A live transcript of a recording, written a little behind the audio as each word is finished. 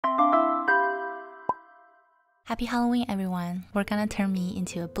Happy Halloween, everyone! We're gonna turn me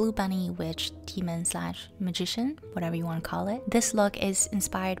into a blue bunny witch, demon / magician, whatever you want to call it. This look is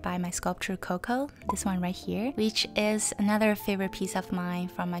inspired by my sculpture KoKo, this one right here, which is another favorite piece of mine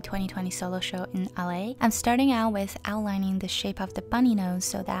from my 2020 solo show in LA. I'm starting out with outlining the shape of the bunny nose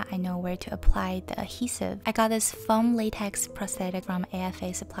so that I know where to apply the adhesive. I got this foam latex prosthetic from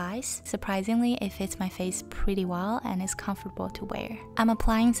AFA Supplies. Surprisingly, it fits my face pretty well and is comfortable to wear. I'm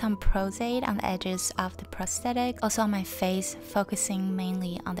applying some Prosade on the edges of the prosthetic, also on my face, focusing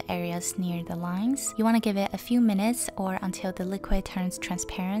mainly on the areas near the lines. You want to give it a few minutes or until the liquid turns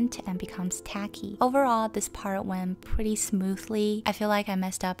transparent and becomes tacky. Overall, this part went pretty smoothly. I feel like I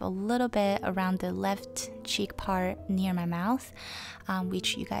messed up a little bit around the left cheek part near my mouth,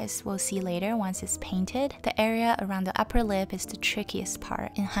 which you guys will see later once it's painted. The area around the upper lip is the trickiest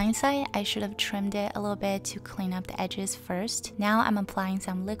part. In hindsight, I should have trimmed it a little bit to clean up the edges first. Now I'm applying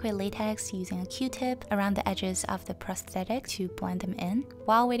some liquid latex using a Q-tip around the edges of the prosthetic to blend them in.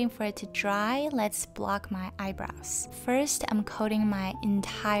 While waiting for it to dry, let's block my eyebrows. First, I'm coating my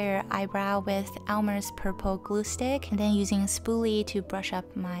entire eyebrow with Elmer's purple glue stick and then using a spoolie to brush up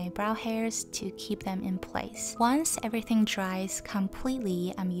my brow hairs to keep them in place. Once everything dries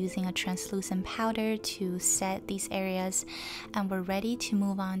completely, I'm using a translucent powder to set these areas and we're ready to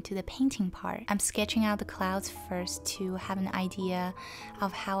move on to the painting part. I'm sketching out the clouds first to have an idea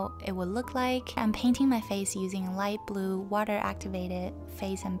of how it would look like. I'm painting my face using light blue water-activated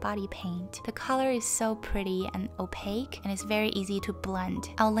face and body paint. The color is so pretty and opaque and it's very easy to blend.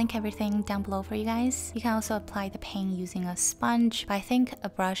 I'll link everything down below for you guys. You can also apply the paint using a sponge, but I think a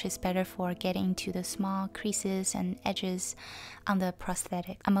brush is better for getting to the small creases and edges on the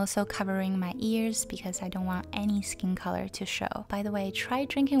prosthetic. I'm also covering my ears because I don't want any skin color to show. By the way, try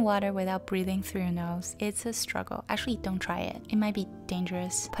drinking water without breathing through your nose. It's a struggle. Actually, don't try it. It might be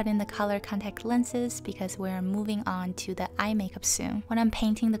dangerous. Put in the color contact lenses because we're moving on to the eye makeup soon. When I'm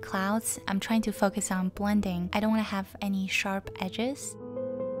painting the clouds, I'm trying to focus on blending. I don't want to have any sharp edges.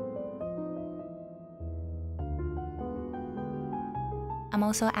 I'm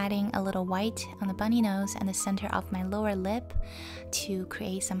also adding a little white on the bunny nose and the center of my lower lip to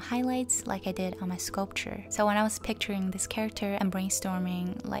create some highlights like I did on my sculpture. So when I was picturing this character and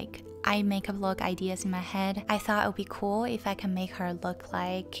brainstorming like eye makeup look ideas in my head, I thought it would be cool if I can make her look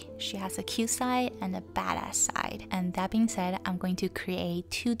like she has a cute side and a badass side. And that being said, I'm going to create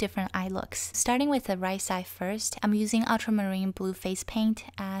two different eye looks. Starting with the right side first, I'm using ultramarine blue face paint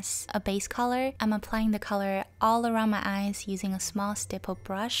as a base color. I'm applying the color all around my eyes using a small stipple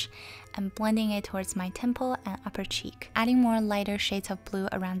brush and blending it towards my temple and upper cheek. Adding more lighter shades of blue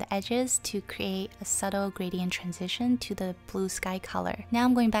around the edges to create a subtle gradient transition to the blue sky color. Now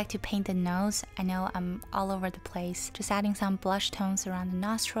I'm going back to paint the nose. I know I'm all over the place. Just adding some blush tones around the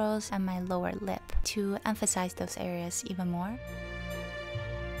nostrils and my lower lip to emphasize those areas even more.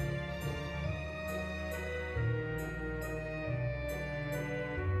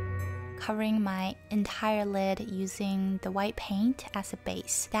 Covering my entire lid using the white paint as a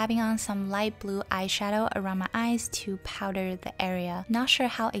base. Dabbing on some light blue eyeshadow around my eyes to powder the area. Not sure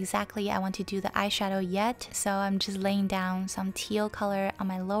how exactly I want to do the eyeshadow yet, so I'm just laying down some teal color on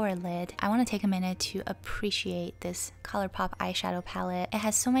my lower lid. I want to take a minute to appreciate this ColourPop eyeshadow palette. It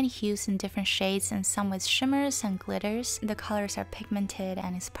has so many hues in different shades and some with shimmers and glitters. The colors are pigmented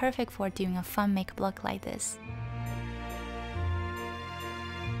and it's perfect for doing a fun makeup look like this.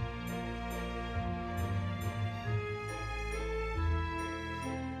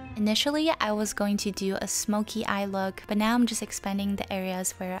 Initially, I was going to do a smoky eye look, but now I'm just expanding the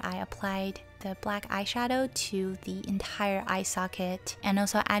areas where I applied the black eyeshadow to the entire eye socket and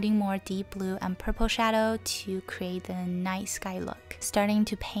also adding more deep blue and purple shadow to create the night sky look. Starting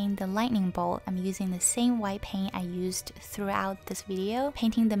to paint the lightning bolt, I'm using the same white paint I used throughout this video,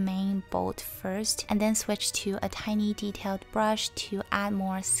 painting the main bolt first and then switch to a tiny detailed brush to add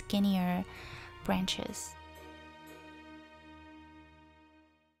more skinnier branches.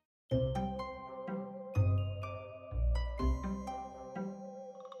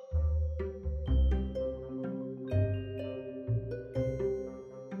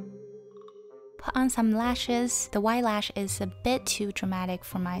 Put on some lashes. The white lash is a bit too dramatic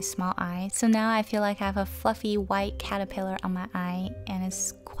for my small eye, so now I feel like I have a fluffy white caterpillar on my eye and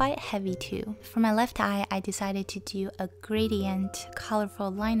it's quite heavy too. For my left eye, I decided to do a gradient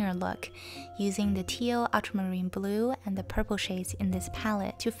colorful liner look using the teal, ultramarine blue, and the purple shades in this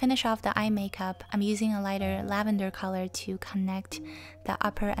palette. To finish off the eye makeup, I'm using a lighter lavender color to connect the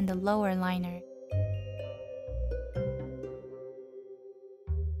upper and the lower liner.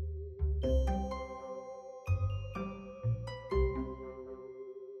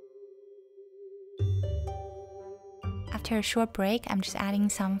 After a short break, I'm just adding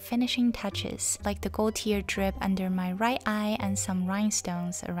some finishing touches, like the gold tear drip under my right eye and some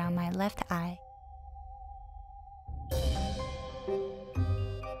rhinestones around my left eye.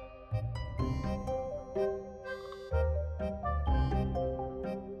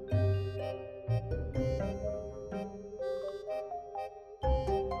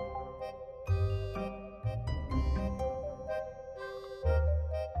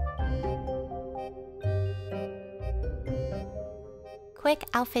 Quick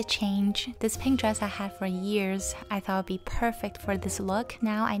outfit change. This pink dress I had for years, I thought would be perfect for this look.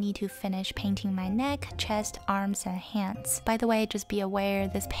 Now I need to finish painting my neck, chest, arms, and hands. By the way, just be aware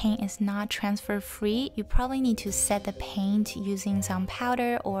this paint is not transfer free. You probably need to set the paint using some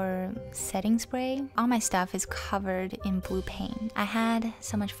powder or setting spray. All my stuff is covered in blue paint. I had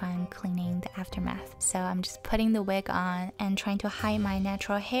so much fun cleaning the aftermath. So I'm just putting the wig on and trying to hide my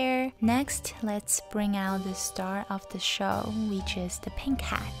natural hair. Next, let's bring out the star of the show, which is the pink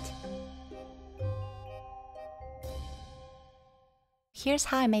hat. Here's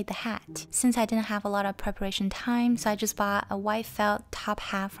how I made the hat. Since I didn't have a lot of preparation time, so I just bought a white felt top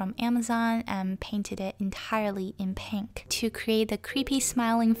hat from Amazon and painted it entirely in pink. To create the creepy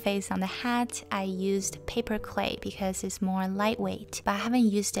smiling face on the hat, I used paper clay because it's more lightweight, but I haven't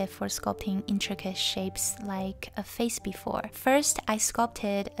used it for sculpting intricate shapes like a face before. First, I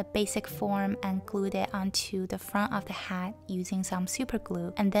sculpted a basic form and glued it onto the front of the hat using some super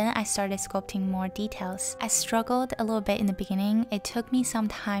glue, and then I started sculpting more details. I struggled a little bit in the beginning. It took me some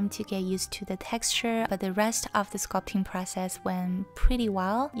time to get used to the texture, but the rest of the sculpting process went pretty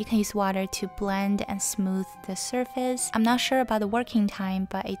well. You can use water to blend and smooth the surface. I'm not sure about the working time,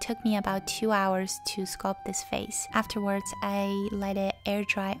 but it took me about 2 hours to sculpt this face. Afterwards, I let it air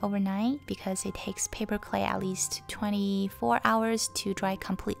dry overnight because it takes paper clay at least 24 hours to dry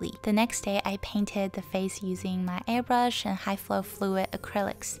completely. The next day, I painted the face using my airbrush and high flow fluid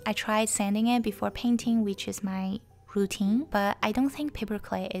acrylics. I tried sanding it before painting, which is my routine, but I don't think paper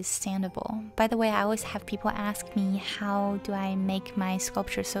clay is sandable. By the way, I always have people ask me, how do I make my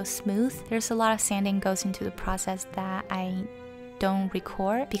sculpture so smooth? There's a lot of sanding goes into the process that I don't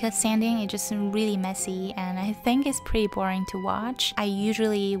record because sanding is just really messy and I think it's pretty boring to watch. I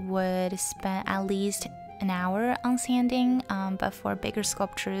usually would spend at least an hour on sanding, but for bigger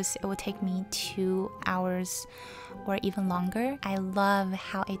sculptures it would take me 2 hours or even longer. I love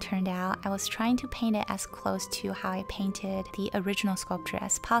how it turned out. I was trying to paint it as close to how I painted the original sculpture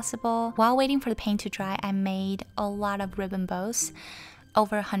as possible. While waiting for the paint to dry, I made a lot of ribbon bows.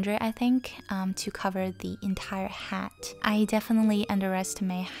 Over 100, I think, to cover the entire hat. I definitely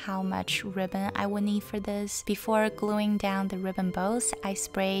underestimate how much ribbon I would need for this. Before gluing down the ribbon bows, I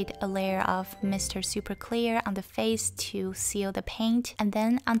sprayed a layer of Mr. Super Clear on the face to seal the paint, and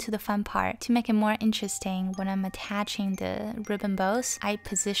then onto the fun part. To make it more interesting, when I'm attaching the ribbon bows, I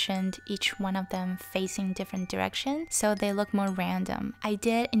positioned each one of them facing different directions, so they look more random. I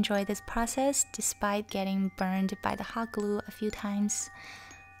did enjoy this process despite getting burned by the hot glue a few times.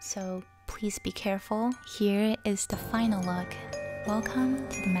 So please be careful. Here is the final look. Welcome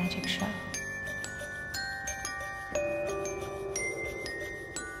to the magic show.